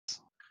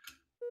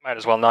Might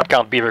as well not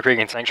count Beaver Creek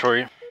and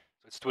Sanctuary.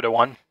 It's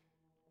 2-1.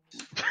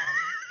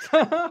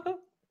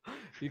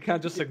 You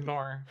can't just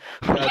ignore.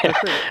 Yeah,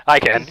 I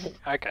can.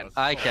 I can.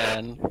 I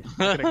can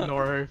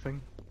ignore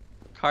everything.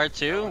 Card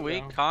 2,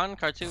 weak con.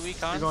 Card 2, weak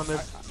con. Going there.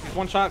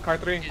 One shot, card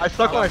 3. I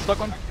stuck one. I stuck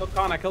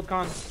one. I killed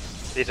con.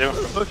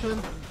 D2.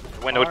 Pushing.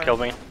 The window would kill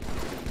me.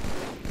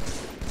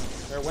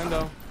 Their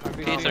window.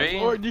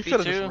 P3. Or you should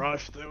have P2. just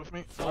rushed it with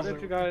me. How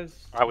did you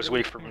guys? I was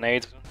weak from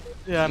nades.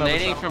 Yeah, no.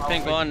 Nading from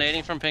pink 1,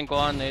 nading from pink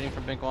 1, nading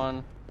from pink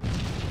 1.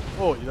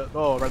 Oh,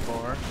 red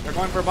bar. They're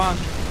going for bomb.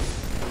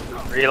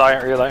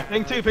 Relay.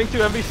 Ping 2,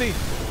 MVC.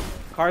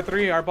 Card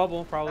 3, our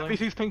bubble, probably.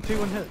 MVC's ping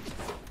 2 and hit.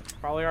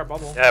 Probably our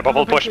bubble. Yeah,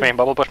 bubble push me.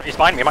 He's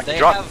behind me. He might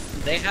drop.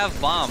 They have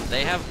bomb.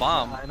 They have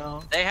bomb. I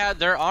know.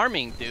 They're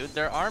arming, dude.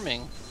 They're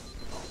arming.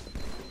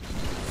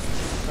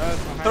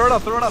 Throw it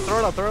up.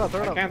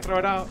 I can't throw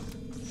it out.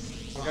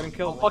 I'm getting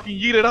killed. I'll fucking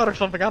yeet it out or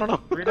something. I don't know.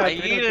 I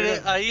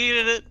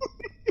yeeted it.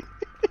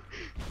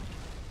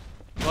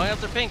 Going up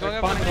their pink. Going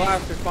up their pink.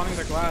 They're spawning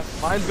their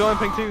glass. Mine's going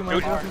ping 2.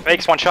 Mine's going ping 2.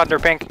 Fakes one shot. They're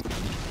pink.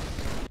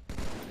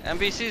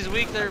 MVC's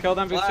weak. They're killed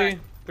MVC. black.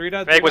 3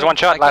 dead. Fake was one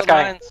shot. Last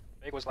guy.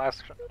 Fake was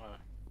last.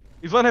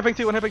 He's one hit ping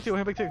 2. One hit ping 2.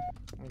 I'm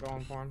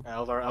going for him.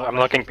 I'm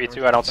looking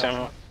P2. I don't see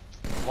him.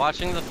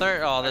 Watching the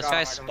third. Oh, this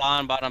guy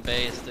spawned bottom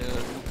base, dude.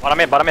 Bottom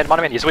mid.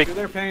 He's weak. Do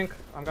their pink.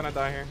 I'm gonna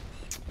die here.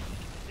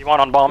 P1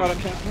 on bomb. Got a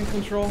captain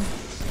control.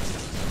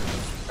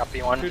 Got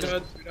P1. 2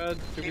 dead.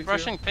 Keep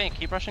rushing pink.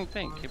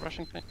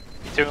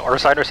 P2. Or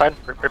side.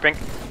 We're pink.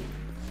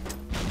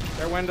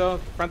 Their window.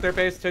 Front their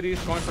base.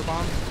 Titties. Going for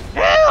bomb.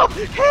 Help!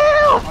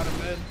 Bottom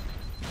mid.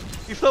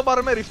 He's still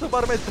bottom mid.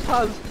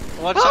 Suppose.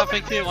 One shot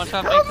pink 2.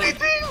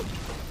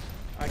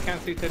 I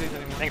can't see titties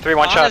anymore. Pink 3.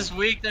 One Con shot. is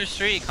weak. Their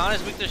street.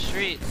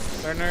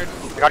 They're nerd.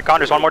 I got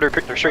Condors. One more to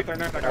their street. They're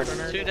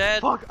nerd. 2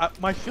 dead. Fuck,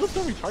 my shields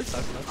don't recharge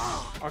that much.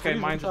 Okay,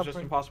 mine's just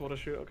impossible to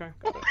shoot. Okay.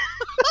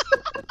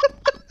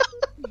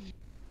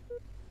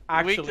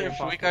 Actually,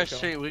 Weak our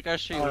street.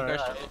 Alright,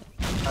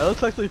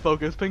 let's actually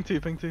focus. Ping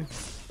 2.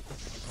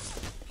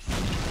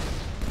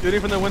 Shooting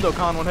from the window,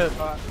 con, one hit.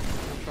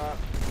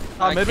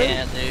 I Mid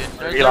can't, dude.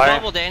 They're Eli.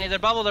 bubble, Danny. They're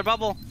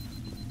bubble.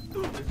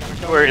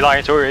 Two are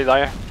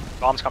Eli.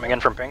 Bomb's coming in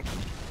from pink.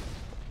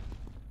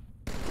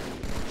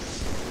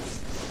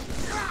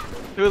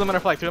 2 of them in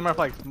our flag.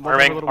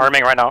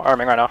 Arming right now.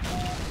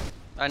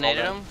 I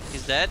naded him.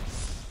 He's dead.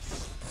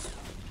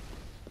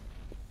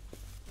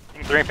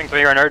 Pink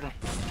 3 are nerd.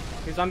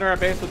 He's under our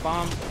base with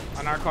bomb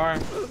on our car.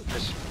 And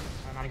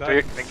I'm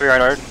dead. Pink 3 are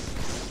nerd.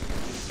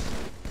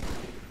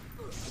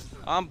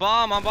 I'm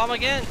bomb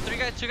again.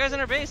 2 guys in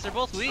our base. They're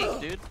both weak,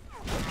 dude.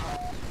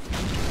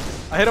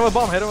 I hit him with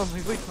bomb.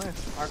 He's weak.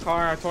 Nice. Our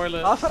car, our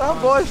toilet. Toss it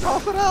out, boys.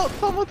 Toss it out.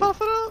 Someone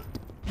toss it out.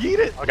 Yeet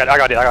it. I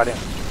got it.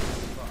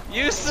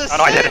 Useless. Oh,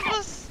 no, I did it.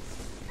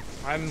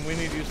 We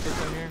need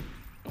useless in here.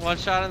 One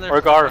shot in there.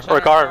 Or car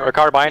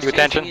behind you.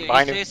 Attention.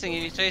 Behind you.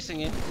 He's chasing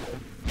you.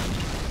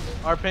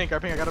 Our pink. I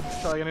got a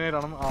shot. I nade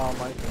on him. Oh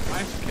my.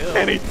 Nice kill.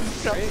 Kenny.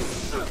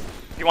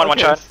 You want one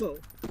shot? You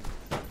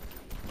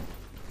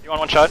want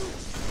one shot?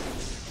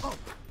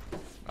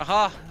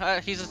 Aha!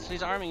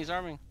 He's arming.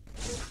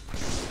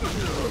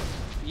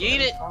 Yeet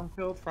it! Bomb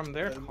killed from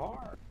their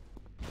car.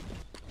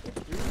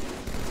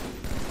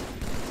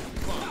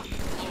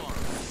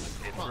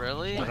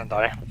 Really? Doesn't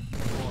die.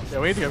 Yeah,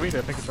 we need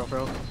to pink control,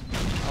 bro.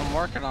 I'm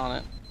working on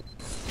it.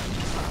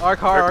 Our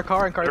car and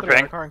car 3.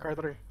 pink. Our car and car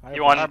 3.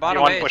 You want Our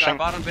bottom pushing?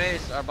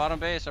 base. He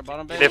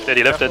lifted.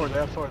 They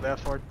have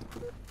sword.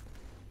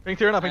 Pink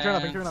 2 enough.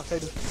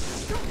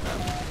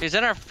 He's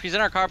in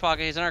our car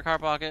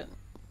pocket.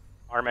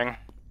 Arming.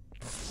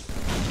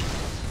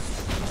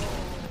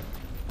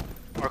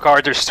 Or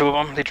car, there's 2 of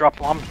them. They dropped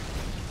bomb.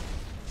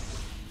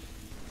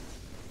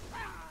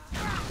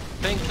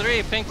 Pink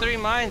 3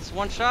 mines,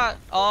 one shot.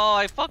 Oh,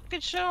 I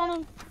fucking shot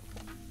him.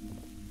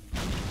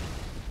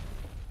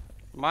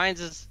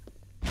 Mines is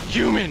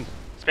human.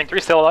 Is Pink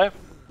 3 still alive?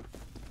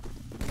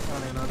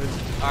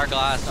 Our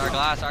glass.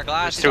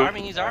 He's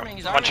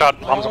arming. One shot.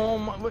 Bombs.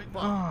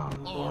 Oh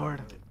lord.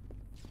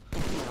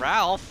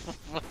 Ralph.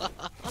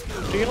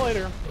 See you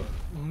later.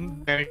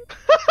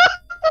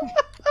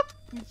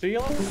 See you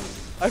later.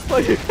 I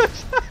play you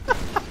guys.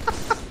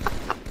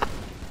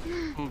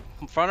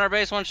 Front our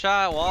base, one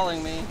shot,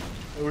 walling me.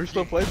 We're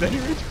still playing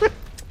Tangerine.